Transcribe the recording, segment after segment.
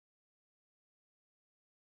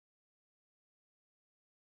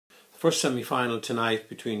First semi-final tonight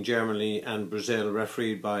between Germany and Brazil,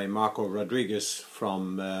 refereed by Marco Rodriguez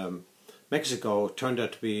from Mexico, turned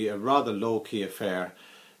out to be a rather low-key affair.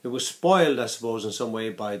 It was spoiled, I suppose, in some way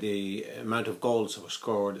by the amount of goals that were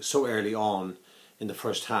scored so early on in the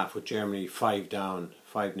first half, with Germany 5-0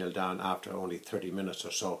 down after only 30 minutes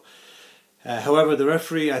or so. However, the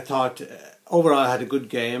referee, I thought, overall had a good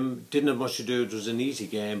game. Didn't have much to do. It was an easy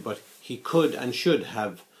game, but he could and should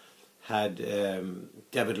have had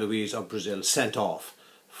David Luiz of Brazil sent off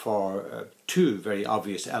for two very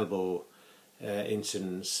obvious elbow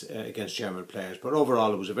incidents against German players. But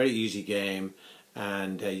overall, it was a very easy game,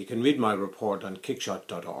 and you can read my report on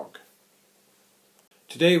kickshot.org.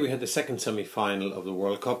 Today we had the second semi-final of the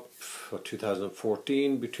World Cup for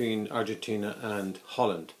 2014 between Argentina and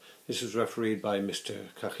Holland. This was refereed by Mr.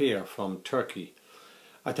 Kahir from Turkey.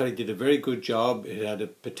 I thought he did a very good job. It had a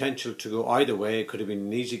potential to go either way. It could have been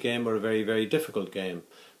an easy game or a very, very difficult game.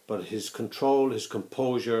 But his control, his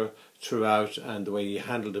composure throughout, and the way he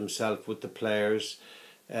handled himself with the players,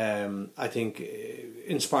 I think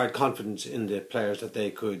inspired confidence in the players that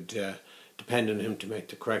they could depend on him to make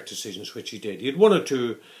the correct decisions, which he did. He had one or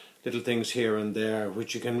two little things here and there,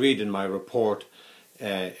 which you can read in my report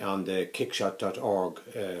on the kickshot.org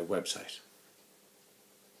website.